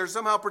witnessing or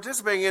somehow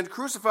participating in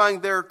crucifying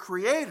their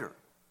Creator.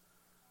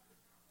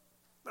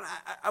 But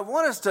I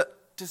want us to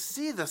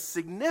see the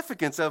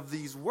significance of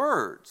these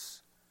words.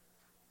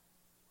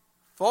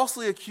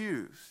 Falsely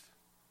accused,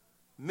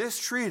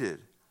 mistreated,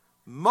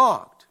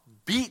 mocked,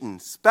 beaten,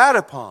 spat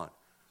upon,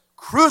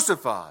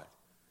 crucified.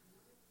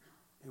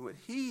 And what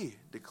he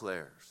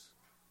declares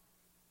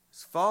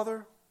is,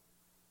 Father,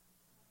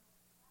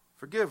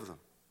 forgive them.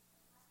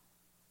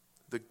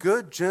 The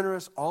good,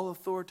 generous,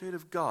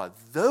 all-authoritative God.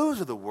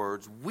 Those are the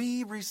words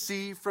we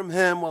receive from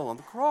him while on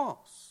the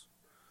cross.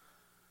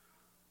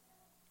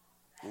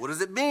 What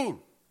does it mean?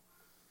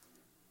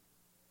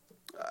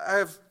 I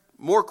have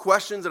more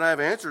questions than I have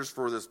answers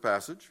for this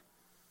passage.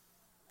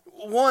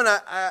 One,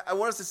 I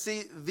want us to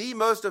see the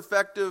most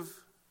effective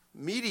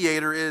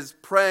mediator is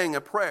praying a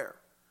prayer.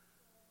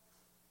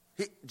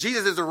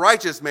 Jesus is a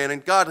righteous man,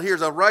 and God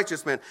hears a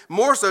righteous man.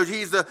 More so,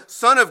 he's the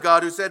Son of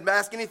God who said,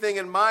 ask anything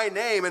in my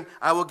name, and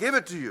I will give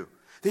it to you.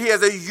 He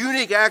has a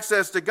unique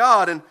access to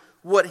God, and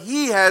what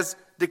he has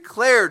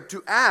declared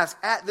to ask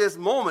at this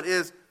moment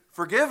is,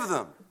 forgive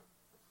them.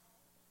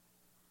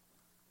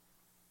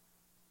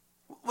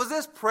 Was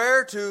this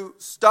prayer to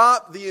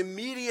stop the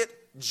immediate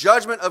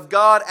judgment of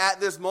God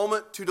at this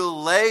moment, to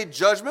delay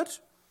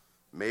judgment?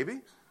 Maybe.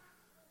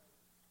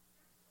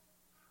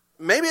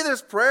 Maybe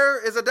this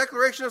prayer is a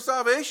declaration of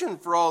salvation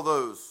for all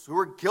those who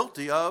are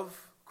guilty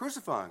of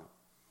crucifying him.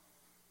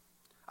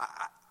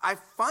 I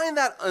find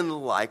that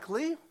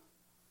unlikely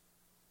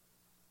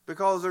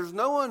because there's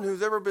no one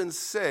who's ever been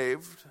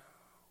saved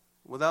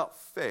without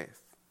faith.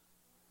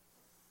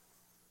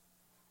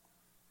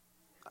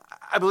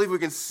 I believe we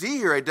can see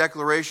here a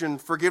declaration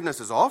forgiveness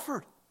is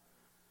offered.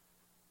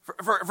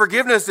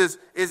 Forgiveness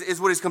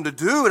is what he's come to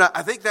do, and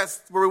I think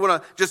that's where we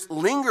want to just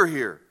linger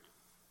here.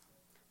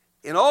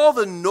 In all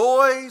the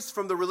noise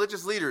from the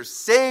religious leaders,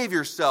 save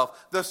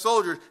yourself. The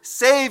soldiers,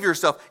 save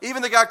yourself.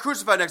 Even the guy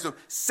crucified next to him,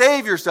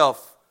 save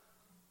yourself.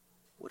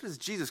 What is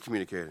Jesus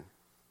communicating?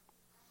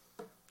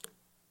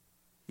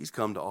 He's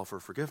come to offer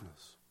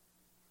forgiveness.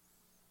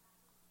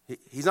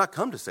 He's not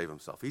come to save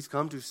himself. He's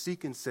come to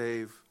seek and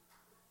save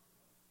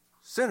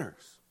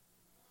sinners.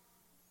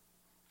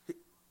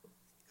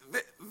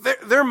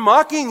 They're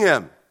mocking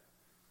him.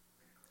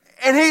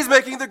 And he's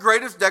making the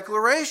greatest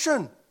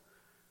declaration.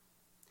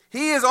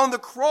 He is on the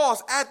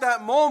cross at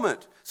that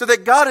moment so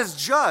that God is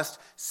just.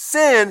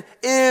 Sin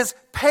is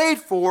paid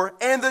for,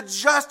 and the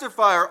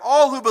justifier,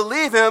 all who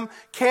believe him,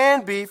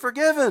 can be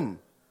forgiven.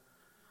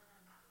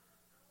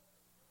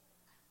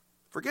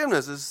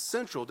 Forgiveness is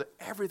central to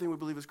everything we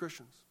believe as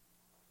Christians.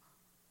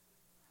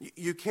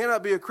 You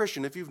cannot be a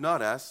Christian if you've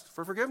not asked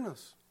for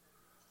forgiveness.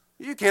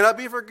 You cannot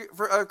be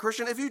a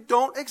Christian if you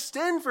don't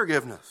extend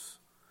forgiveness.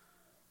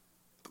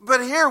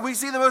 But here we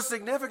see the most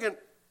significant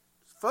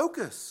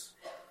focus.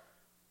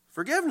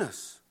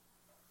 Forgiveness.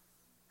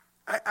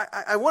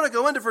 I want to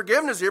go into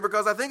forgiveness here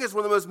because I think it's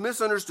one of the most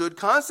misunderstood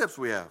concepts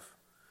we have.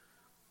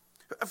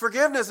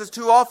 Forgiveness is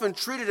too often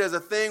treated as a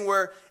thing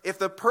where if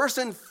the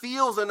person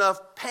feels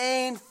enough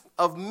pain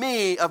of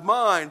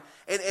mine,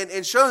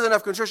 and shows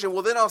enough contrition,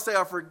 well, then I'll say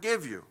I'll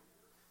forgive you.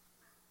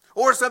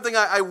 Or something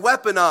I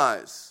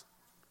weaponize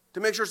to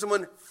make sure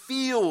someone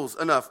feels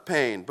enough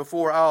pain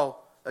before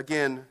I'll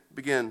again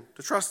begin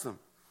to trust them.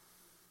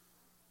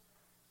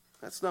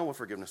 That's not what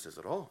forgiveness is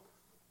at all.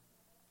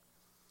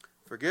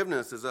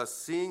 Forgiveness is us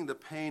seeing the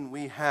pain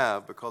we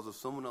have because of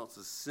someone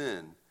else's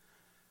sin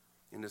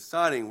and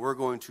deciding we're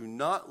going to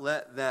not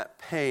let that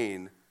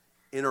pain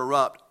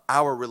interrupt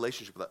our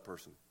relationship with that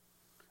person.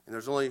 And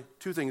there's only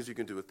two things you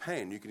can do with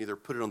pain. You can either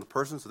put it on the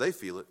person so they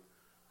feel it,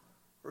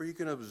 or you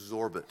can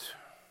absorb it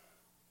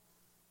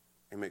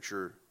and make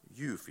sure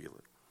you feel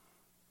it.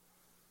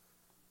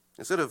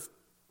 Instead of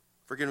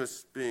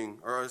forgiveness being,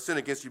 or sin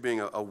against you being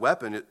a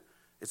weapon,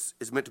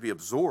 it's meant to be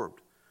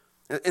absorbed.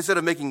 Instead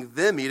of making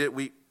them eat it,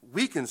 we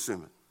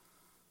consume it.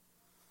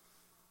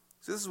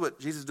 So this is what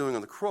Jesus is doing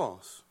on the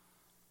cross.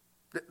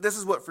 This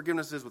is what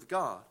forgiveness is with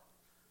God.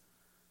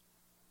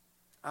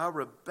 Our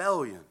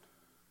rebellion,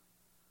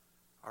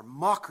 our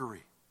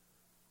mockery,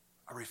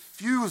 our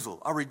refusal,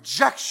 our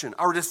rejection,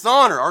 our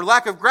dishonor, our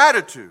lack of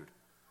gratitude,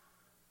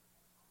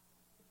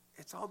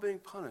 it's all being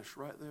punished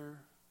right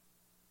there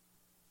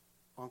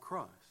on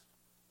Christ.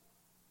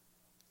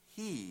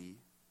 He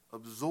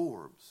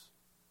absorbs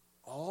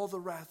all the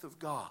wrath of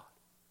God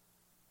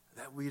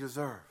that we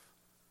deserve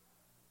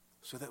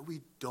so that we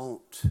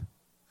don't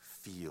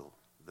feel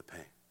the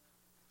pain,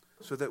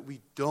 so that we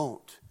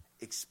don't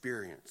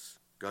experience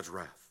God's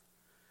wrath.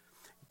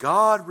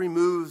 God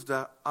removes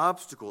the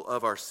obstacle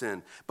of our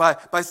sin by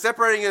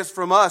separating us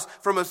from as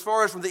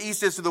far as from the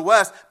east is to the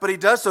west, but he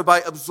does so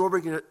by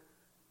absorbing it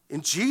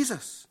in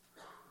Jesus.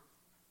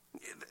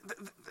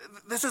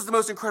 This is the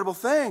most incredible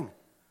thing.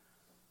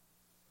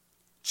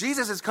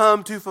 Jesus has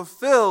come to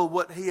fulfill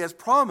what he has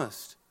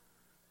promised.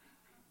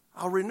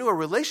 I'll renew a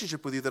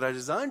relationship with you that I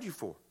designed you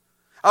for.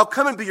 I'll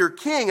come and be your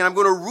king, and I'm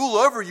going to rule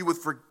over you with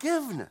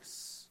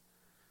forgiveness.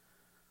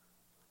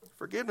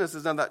 Forgiveness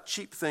is not that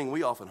cheap thing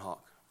we often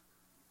hawk.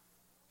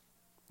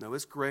 No,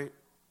 it's great.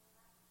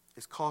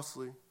 It's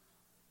costly.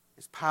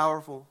 It's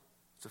powerful.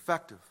 It's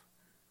effective.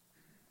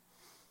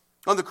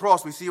 On the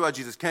cross, we see why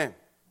Jesus came.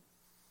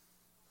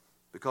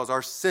 Because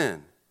our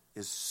sin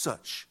is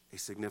such a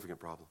significant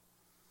problem.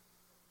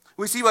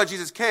 We see why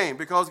Jesus came,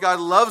 because God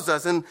loves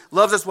us and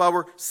loves us while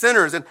we're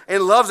sinners and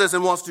loves us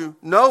and wants to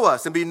know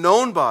us and be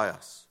known by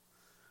us.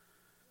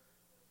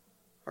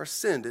 Our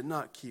sin did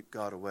not keep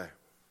God away.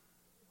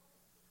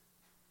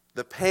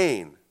 The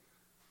pain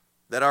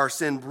that our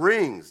sin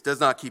brings does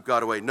not keep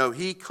God away. No,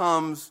 he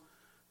comes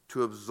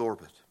to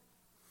absorb it.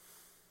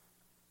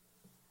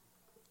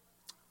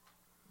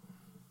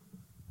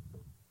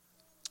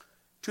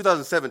 In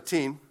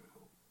 2017,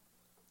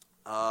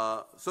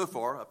 so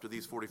far, up to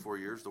these 44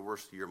 years, the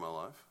worst year of my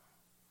life.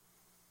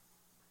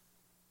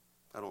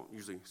 I don't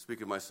usually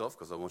speak of myself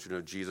because I want you to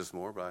know Jesus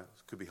more, but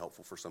it could be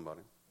helpful for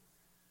somebody.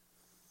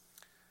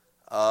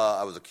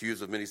 I was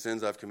accused of many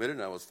sins I've committed,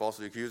 and I was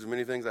falsely accused of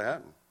many things I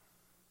hadn't.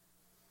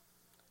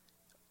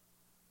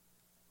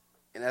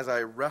 And as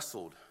I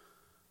wrestled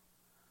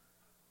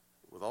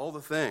with all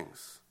the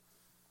things,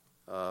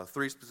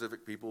 3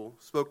 specific people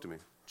spoke to me.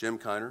 Jim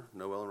Kiner,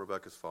 Noel and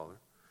Rebecca's father.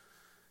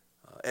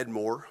 Ed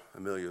Moore,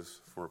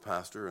 Amelia's former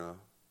pastor and a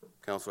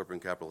counselor up in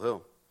Capitol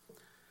Hill.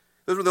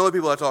 Those were the only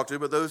people I talked to,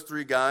 but those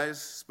 3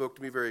 guys spoke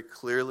to me very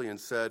clearly and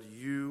said,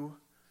 you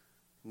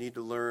need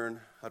to learn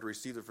how to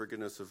receive the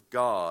forgiveness of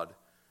God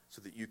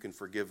so that you can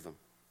forgive them.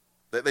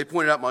 They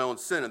pointed out my own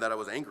sin and that I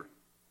was angry.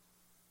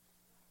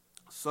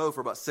 So for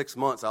about 6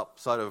 months,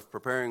 outside of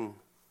preparing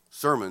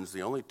sermons,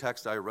 the only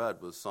text I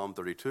read was Psalm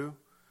 32,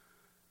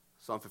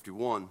 Psalm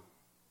 51,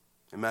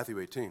 and Matthew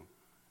 18.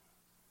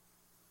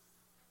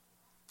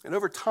 And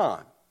over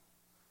time,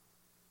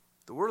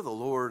 the word of the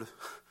Lord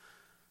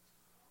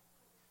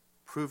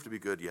proved to be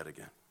good yet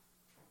again.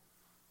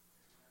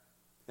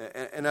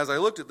 And as I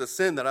looked at the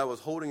sin that I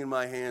was holding in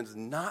my hands,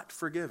 not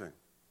forgiving,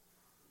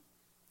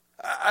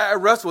 I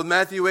wrestled with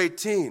Matthew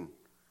 18.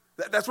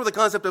 That's where the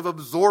concept of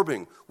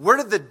absorbing. Where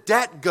did the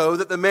debt go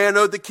that the man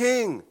owed the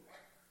king?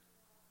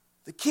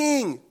 The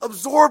king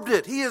absorbed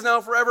it. He is now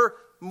forever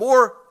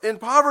more in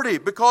poverty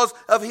because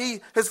of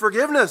his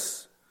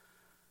forgiveness.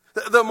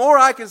 The more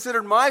I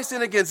considered my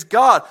sin against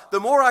God, the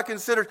more I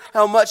considered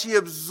how much he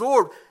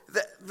absorbed.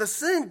 The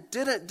sin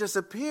didn't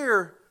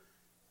disappear.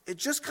 It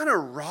just kind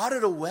of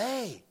rotted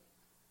away.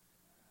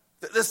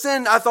 The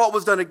sin I thought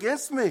was done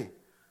against me.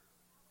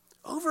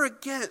 Over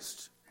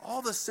against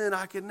all the sin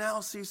I can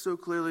now see so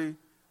clearly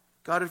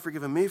God had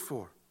forgiven me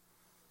for.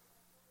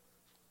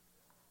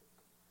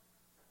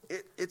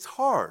 It's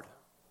hard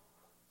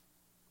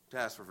to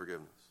ask for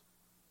forgiveness.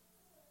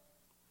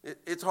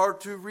 It's hard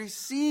to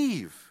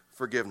receive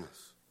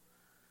forgiveness.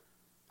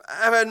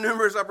 I've had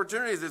numerous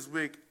opportunities this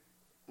week,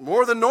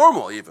 more than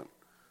normal even,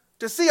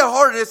 to see how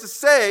hard it is to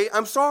say,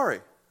 I'm sorry.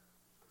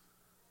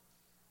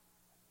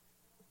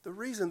 The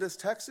reason this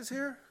text is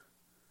here,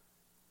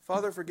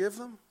 Father, forgive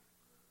them,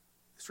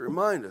 is to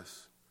remind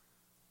us,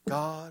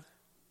 God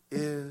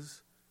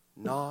is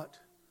not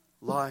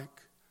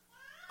like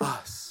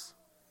us.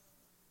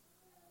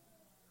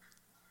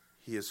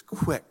 He is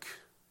quick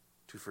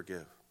to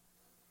forgive.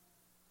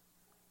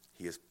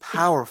 He is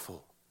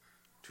powerful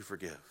to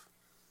forgive.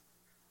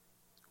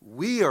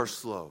 We are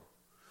slow.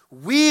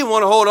 We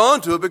want to hold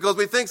on to it because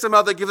we think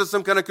somehow that gives us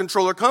some kind of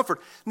control or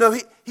comfort. No,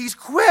 he's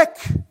quick.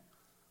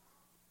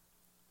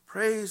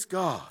 Praise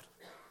God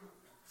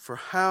for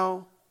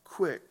how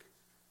quick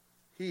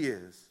he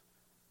is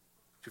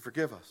to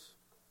forgive us.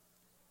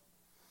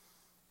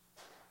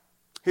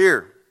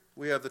 Here,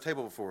 we have the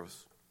table before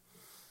us.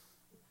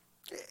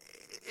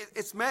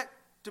 It's meant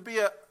to be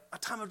a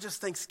time of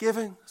just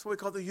thanksgiving. That's what we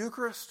call the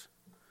Eucharist.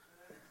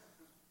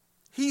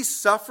 He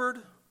suffered.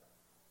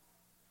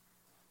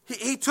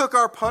 He took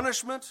our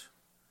punishment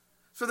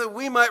so that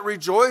we might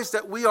rejoice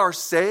that we are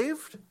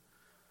saved.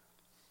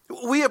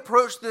 We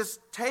approach this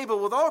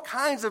table with all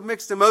kinds of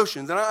mixed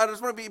emotions. And I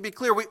just want to be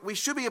clear. We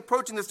should be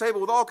approaching this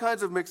table with all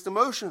kinds of mixed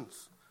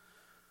emotions.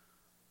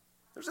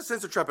 There's a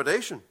sense of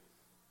trepidation.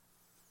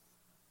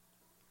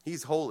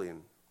 He's holy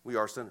and we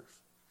are sinners.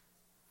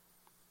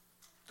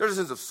 There's a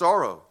sense of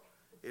sorrow.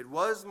 It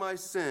was my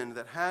sin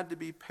that had to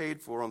be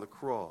paid for on the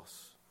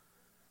cross.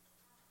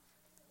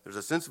 There's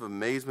a sense of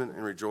amazement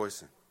and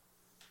rejoicing.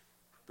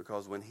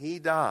 Because when he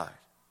died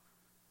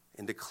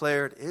and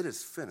declared it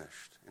is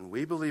finished, and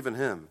we believe in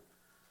him,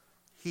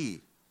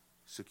 he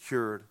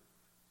secured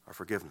our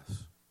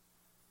forgiveness.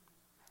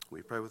 Will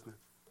you pray with me?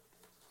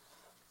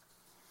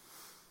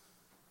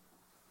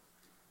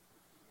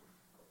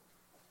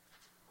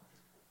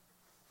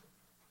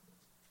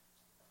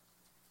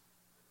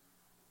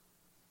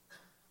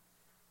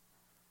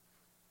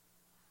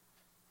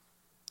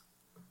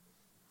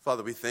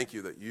 Father, we thank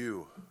you that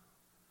you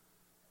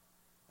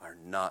are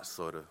not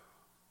slow to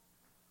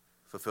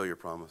fulfill your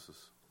promises.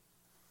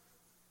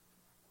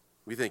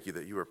 We thank you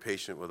that you are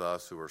patient with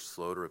us who are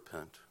slow to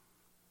repent.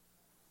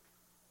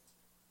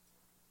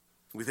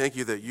 We thank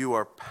you that you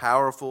are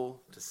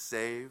powerful to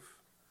save,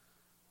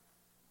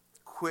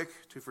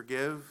 quick to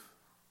forgive.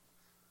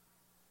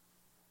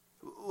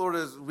 Lord,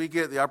 as we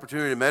get the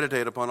opportunity to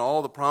meditate upon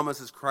all the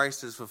promises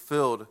Christ has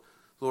fulfilled,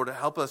 Lord,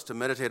 help us to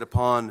meditate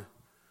upon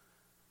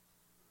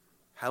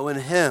how in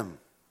him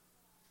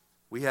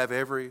we have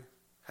every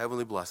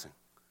heavenly blessing.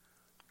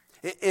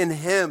 In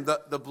him,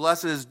 the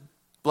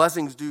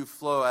blessings do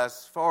flow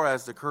as far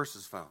as the curse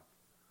is found.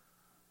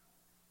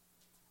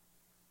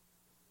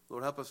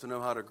 Lord, help us to know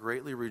how to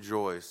greatly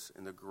rejoice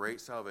in the great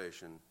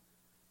salvation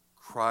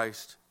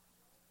Christ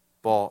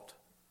bought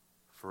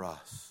for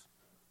us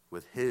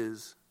with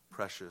his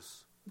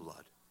precious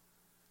blood.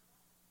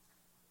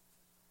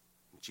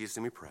 In Jesus'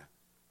 name we pray.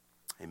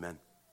 Amen.